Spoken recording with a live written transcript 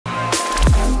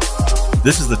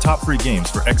This is the top free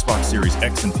games for Xbox Series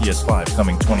X and PS5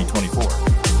 coming 2024.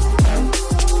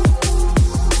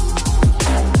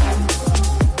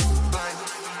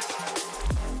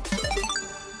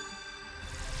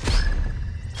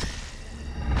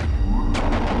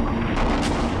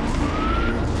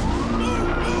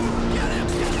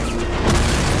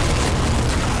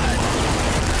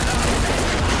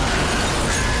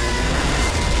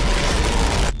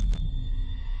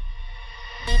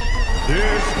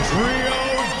 This trio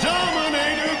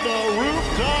dominated the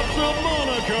rooftops of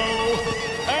Monaco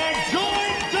and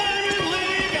joined Diamond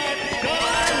League at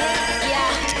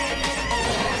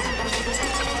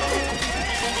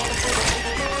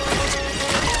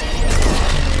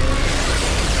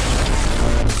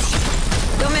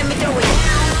Don't make me throw it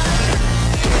down.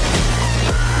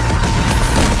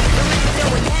 Don't make me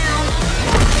throw it down.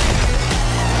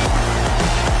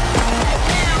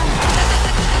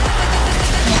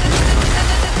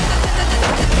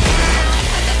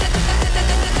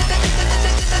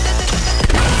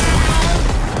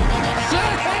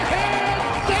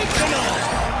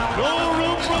 no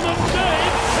room for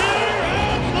mistakes here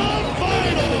at the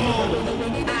final.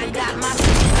 I got my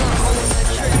finger on the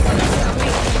trigger.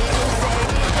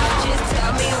 Just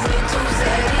tell me when to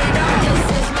set it off. This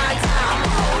is my time.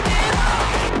 Hold it up.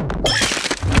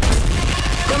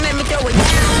 Don't make me throw it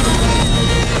down.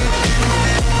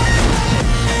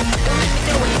 Don't make me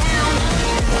throw it down.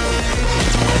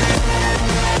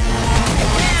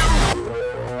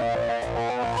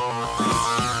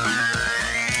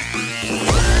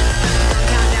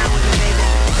 Count down with me, baby.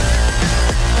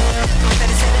 I'm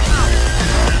better set it off.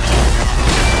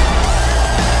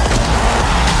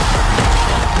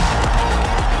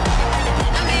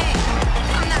 I mean,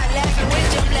 I'm not laughing with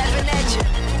you, I'm laughing at you.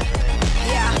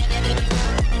 Yeah.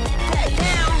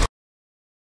 Now.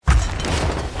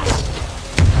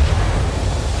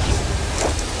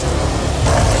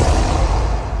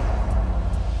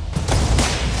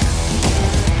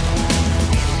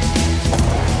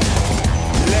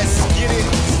 Let's get it.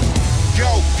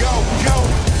 Go, go, go.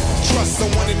 Trust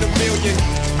someone in a million.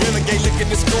 Renegade looking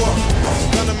to score.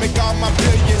 Gonna make all my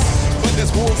billions. But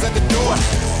there's wolves at the door.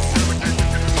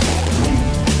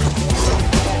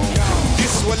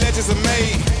 This is what legends are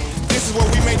made. This is what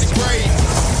we made the grade.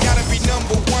 Gotta be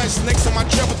number one. Snakes on my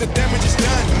trail, but the damage is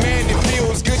done. Man, it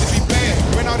feels good to be bad.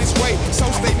 Ran all this way, so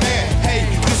stay mad. Hey,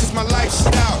 this is my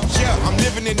lifestyle. Yeah, I'm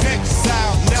living in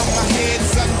exile. Now my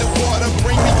head's underwater.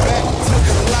 Bring me back to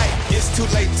the light. It's too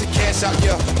late to cash out,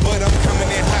 yeah, but I'm coming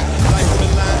in hot. Life on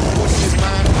the line, fortune is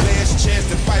mine. Last chance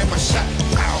to fire my shot.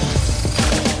 Ow.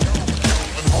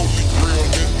 Holy grail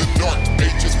in the dark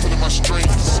ages, pulling my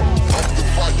strings. I'm the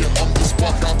fire, I'm the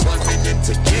spark, I'm turning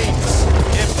into kings.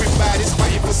 Everybody's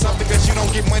fighting for something, cause you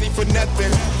don't get money for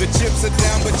nothing. The chips are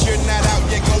down, but you're not out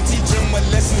yet. Go teach them a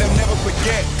lesson they'll never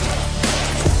forget.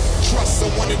 Trust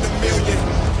someone in a million.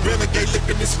 Renegade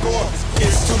looking to score.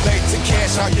 It's too late to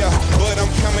cash out, yeah, but I'm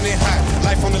coming in hot.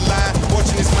 Life on the line,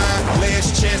 fortune is mine.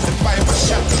 Last chance to fire my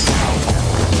shot.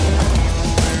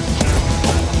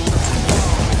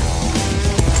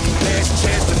 Last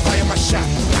chance to fire my shot.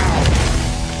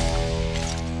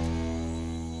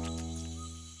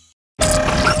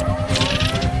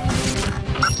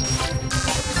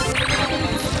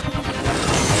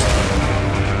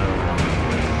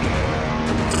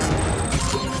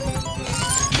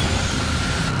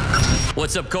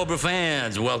 What's up, Cobra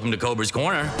fans? Welcome to Cobra's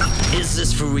Corner. Is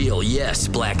this for real? Yes,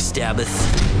 Black Sabbath.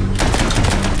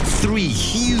 3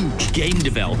 huge game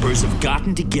developers have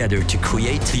gotten together to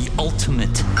create the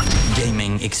ultimate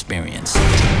gaming experience.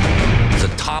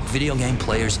 The top video game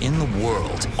players in the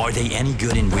world. Are they any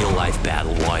good in real-life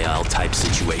battle royale type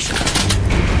situation?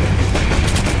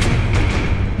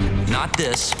 Not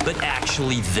this, but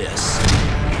actually this.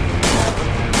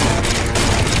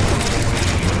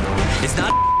 It's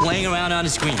not laying around on the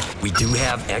screen. We do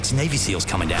have ex-Navy SEALs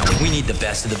coming down. We need the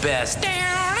best of the best.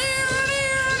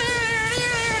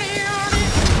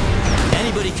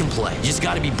 Anybody can play. You just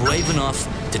gotta be brave enough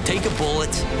to take a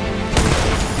bullet.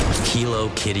 Kilo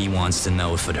Kitty wants to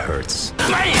know if it hurts.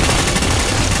 Man!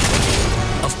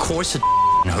 Of course it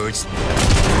hurts.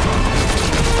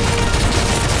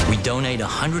 We donate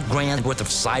 100 grand worth of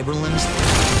cyberlimbs.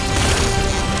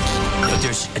 But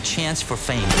there's a chance for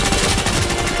fame.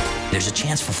 There's a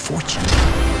chance for fortune.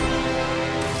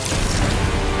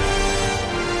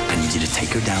 I need you to take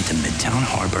her down to Midtown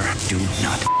Harbor. Do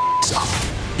not up.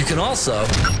 You can also...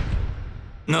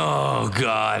 Oh,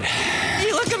 God.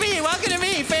 Hey, look at me. Welcome to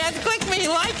me, fans. Click me.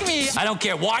 Like me. I don't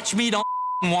care. Watch me. Don't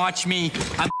watch me.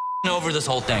 I'm over this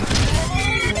whole thing.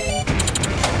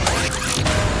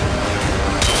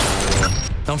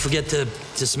 Don't forget to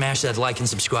smash that like and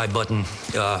subscribe button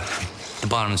at the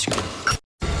bottom of the screen.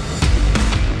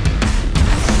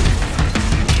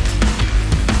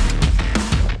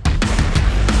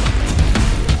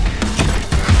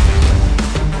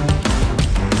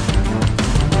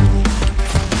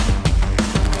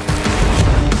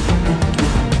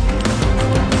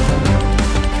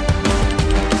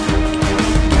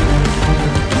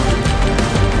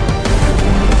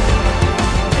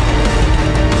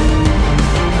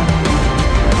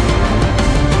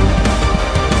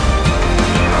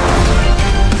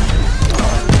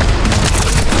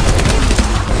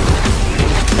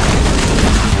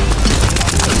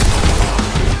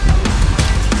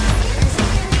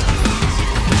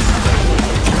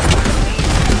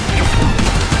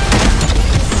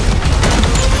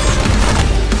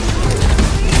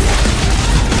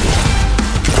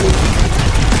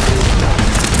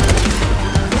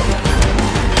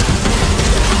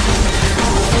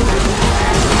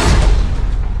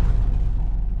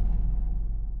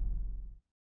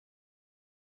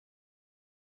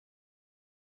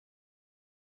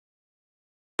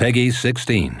 Peggy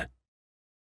 16.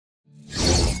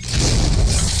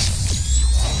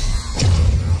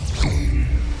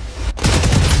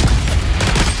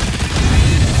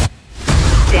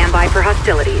 Stand by for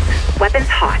hostilities. Weapons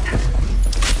hot.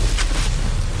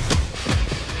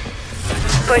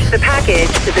 Push the package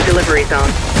to the delivery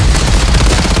zone.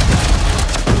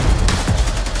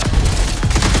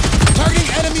 Targeting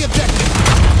enemy objective.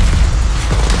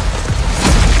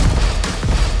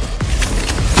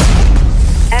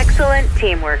 Excellent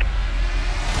teamwork.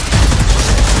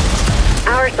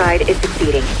 Our side is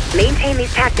succeeding. Maintain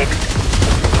these tactics.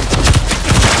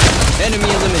 Enemy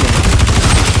eliminated.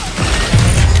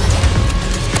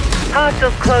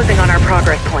 Hostiles closing on our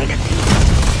progress point.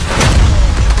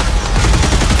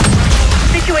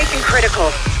 Situation critical.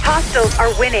 Hostiles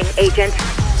are winning, Agent.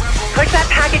 Push that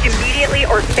package immediately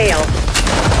or fail.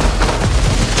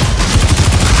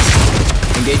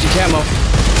 Engage your camo.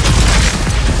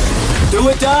 Do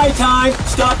or die time!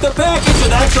 Stop the package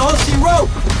and that's all she wrote!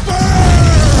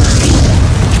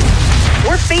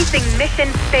 We're facing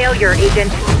mission failure,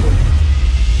 Agent.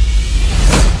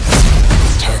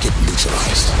 Target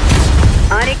neutralized.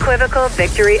 Unequivocal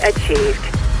victory achieved.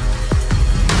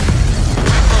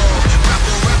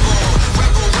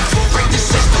 Break the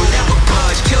system, never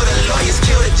budge. Kill the lawyers,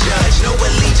 kill the judge. No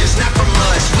allegiance, not from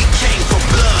us. We came for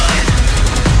blood.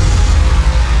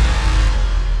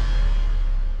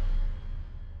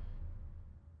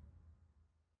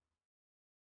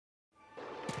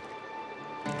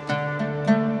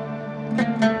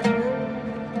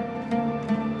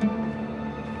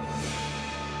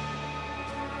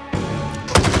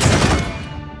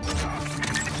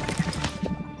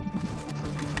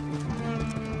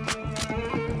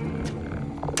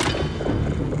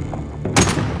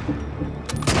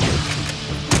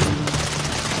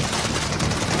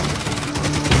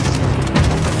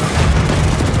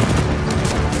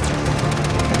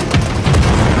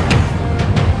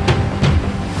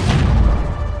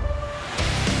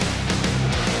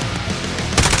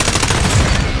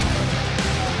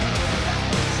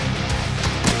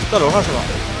在楼上是吧？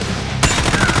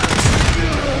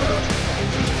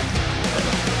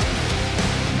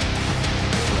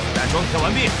弹装填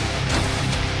完毕。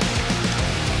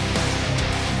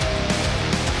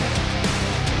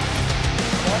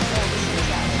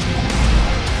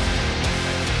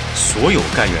所有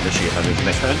干员的事业范围之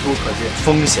内，全图可见，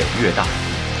风险越大，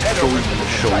收益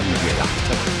越大。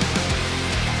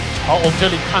好，我们这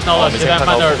里看到了携带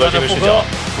曼德尔砖的副歌。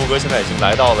副歌现在已经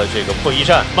来到了这个破译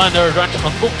站，曼德尔砖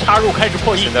成功插入，开始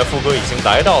破译。现在副歌已经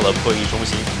来到了破译中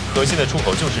心，核心的出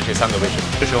口就是这3个位置。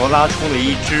这时候拉出了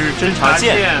一支侦察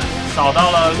舰，扫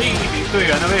到了另一名队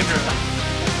员的位置。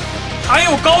还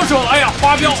有高手，哎呀，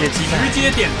花标直接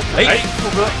点。哎，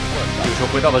副歌，这个时候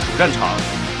回到了主战场，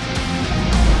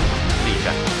内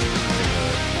战，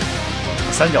这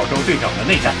个三角洲队长的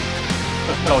内战。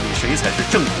到底谁才是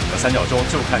正统的三角洲，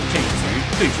就看这一局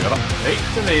对决了。哎，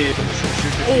这里手施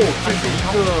之这是一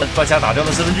个大家打掉了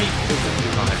1/4，这个地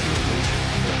方还是有优势。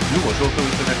如果说各位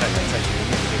特战干员在局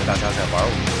内这个大家在玩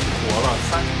我们游戏，活了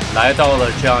3，来到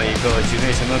了这样一个局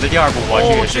内行动的第2步，哇，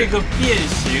这也是这个变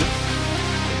形。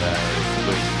现在副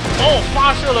歌已经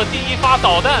发射了第1发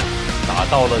导弹，打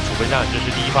到了主分站，这是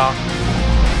第1发。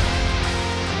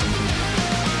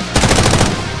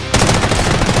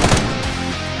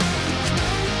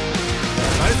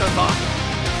3发，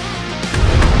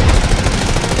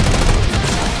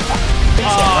危险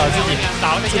了，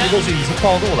自己过去已经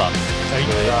暴怒了，这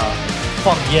个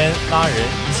放烟拉人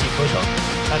一气呵成，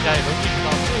大家也都意识到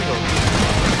这种。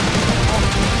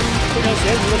非常娴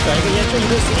熟的选一个烟，这一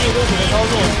对实力优选的操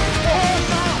作。